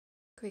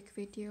quick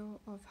video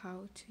of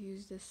how to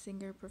use the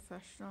Singer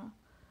Professional.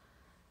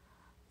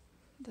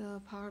 The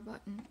power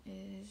button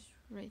is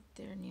right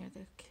there near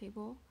the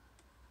cable.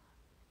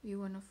 You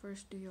want to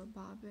first do your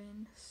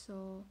bobbin,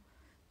 so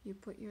you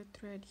put your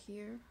thread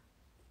here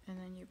and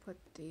then you put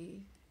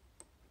the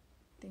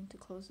thing to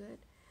close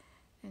it,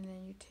 and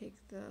then you take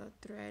the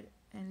thread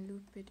and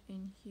loop it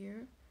in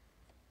here,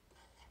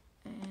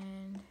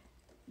 and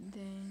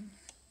then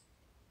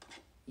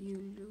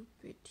you loop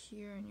it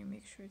here and you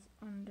make sure it's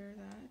under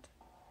that,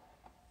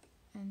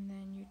 and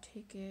then you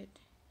take it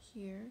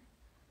here,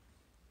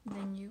 and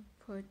then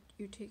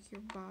you take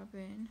your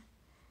bobbin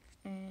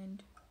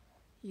and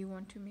you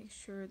want to make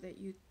sure that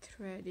you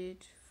thread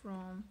it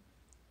from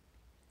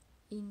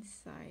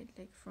inside,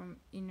 like from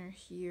inner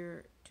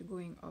here to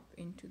going up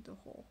into the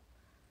hole.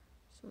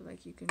 So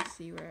like you can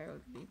see where I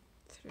already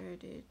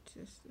threaded,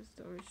 this is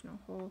the original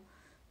hole.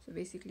 So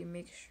basically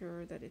make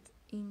sure that it's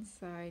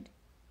inside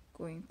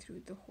going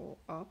through the hole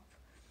up,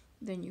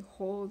 then you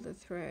hold the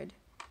thread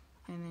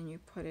and then you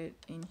put it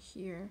in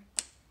here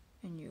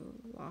and you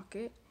lock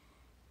it,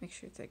 make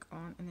sure it's like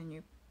on, and then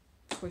you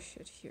push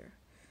it here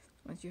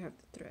once you have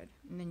the thread,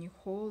 and then you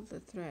hold the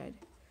thread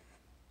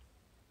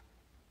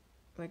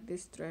like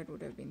this thread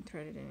would have been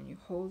threaded, and you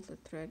hold the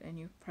thread and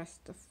you press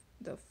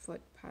the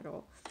foot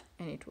pedal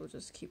and it will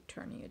just keep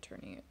turning it,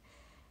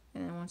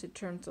 and then once it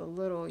turns a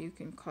little, you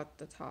can cut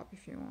the top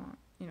if you want,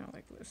 you know,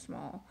 like a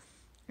small,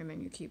 and then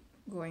you keep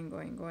going,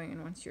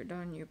 and once you're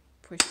done you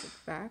push it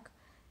back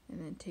and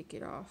then take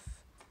it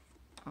off,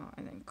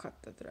 and then cut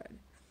the thread.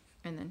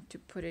 And then to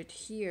put it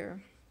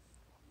here,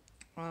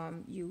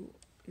 you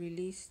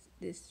release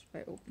this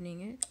by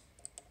opening it,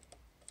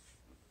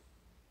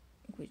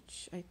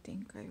 which I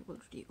think I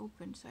already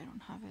opened, so I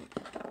don't have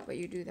it, but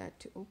you do that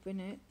to open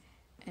it,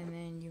 and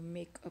then you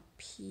make a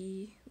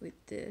P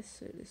with this,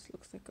 so this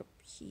looks like a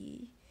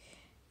P,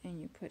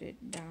 and you put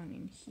it down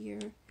in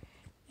here,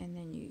 and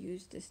then you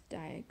use this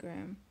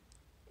diagram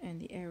and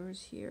the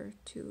arrows here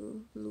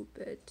to loop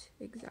it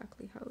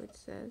exactly how it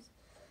says.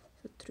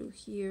 So through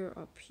here,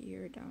 up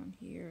here, down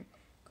here,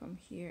 come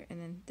here, and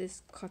then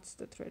this cuts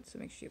the thread, so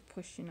make sure you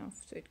push enough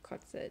so it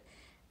cuts it,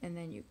 and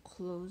then you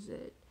close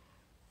it,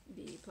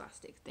 the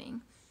plastic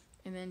thing.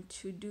 And then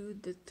to do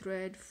the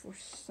thread for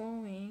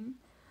sewing,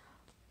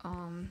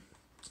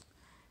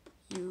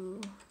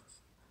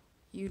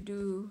 you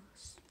do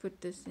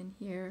put this in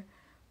here,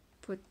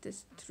 put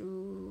this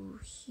through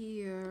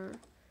here,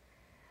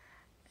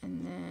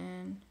 and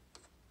then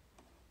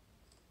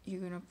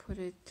you're gonna put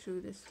it through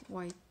this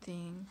white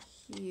thing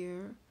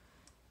here,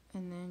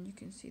 and then you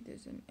can see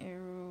there's an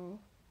arrow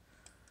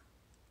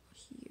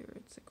here,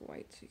 it's like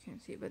white so you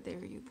can't see it, but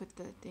there you put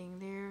the thing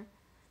there,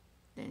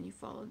 then you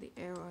follow the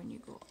arrow and you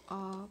go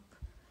up,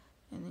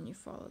 and then you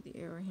follow the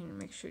arrow here and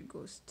make sure it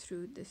goes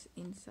through this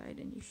inside,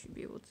 and you should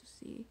be able to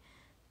see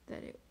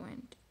that it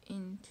went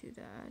into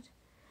that,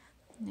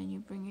 and then you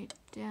bring it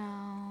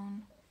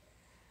down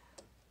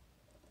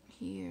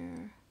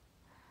here,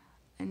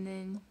 and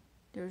then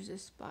there's a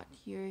spot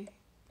here,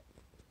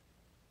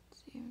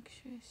 see, make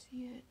sure I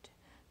see it,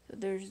 so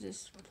there's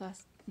this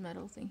plastic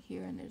metal thing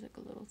here, and there's like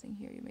a little thing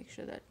here, you make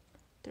sure that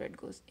thread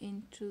goes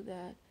into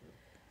that,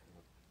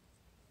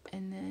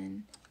 and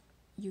then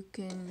you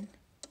can,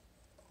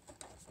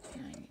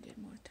 I needed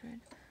more thread,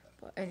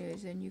 but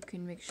anyways, then you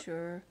can make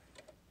sure,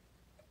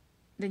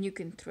 then you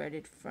can thread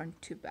it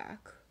front to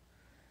back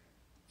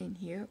in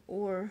here,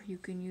 or you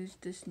can use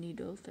this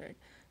needle thread.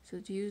 So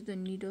to use the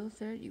needle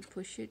thread, you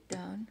push it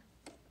down,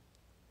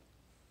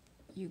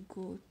 you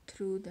go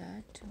through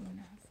that, I'm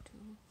gonna have to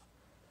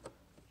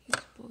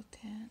use both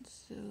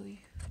hands, so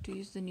to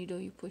use the needle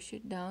you push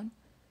it down,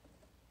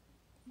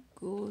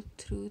 go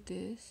through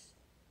this,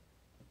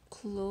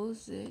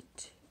 close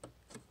it,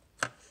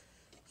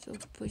 so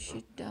push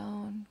it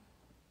down,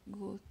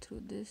 go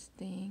through this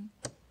thing,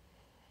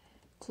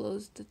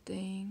 close the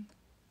thing,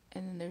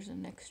 and then there's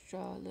an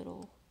extra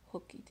little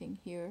hooky thing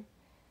here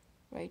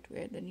right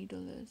where the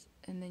needle is,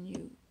 and then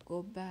you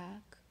go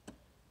back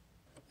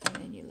and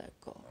then you let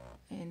go,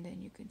 and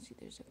then you can see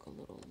there's like a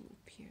little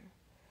loop here.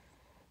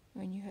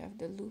 When you have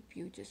the loop,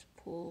 you just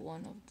pull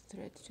one of the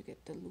threads to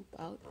get the loop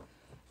out,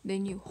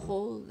 then you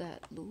hold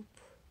that loop,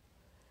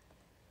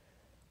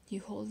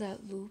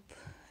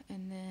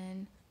 and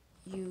then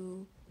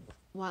you,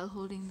 while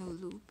holding the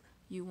loop,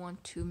 you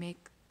want to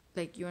make,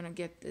 like, you want to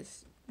get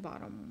this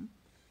bottom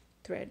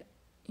thread,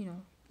 you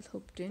know,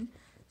 hooked in,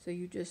 so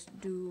you just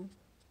do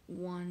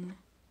one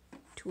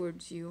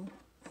towards you,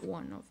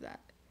 one of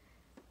that,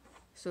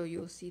 so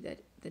you'll see that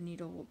the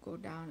needle will go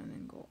down and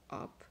then go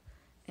up,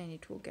 and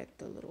it will get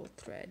the little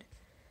thread.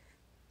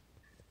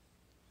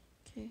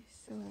 Okay,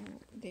 so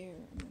there,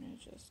 I'm gonna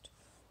just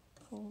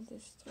hold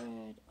this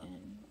thread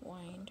and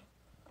wind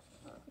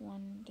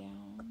one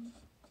down.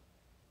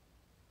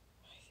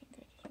 I think I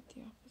did it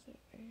the opposite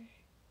way.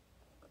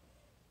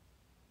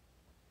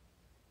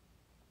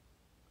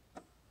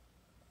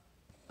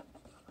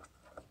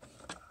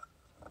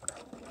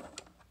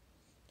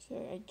 So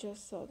I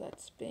just saw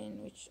that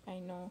spin, which I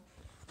know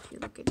if you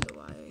look at the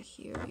wire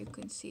here, you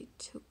can see it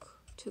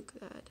took took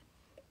that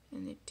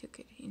and it took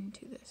it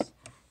into this.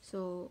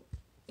 So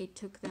it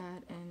took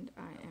that, and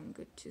I am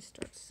good to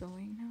start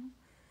sewing now.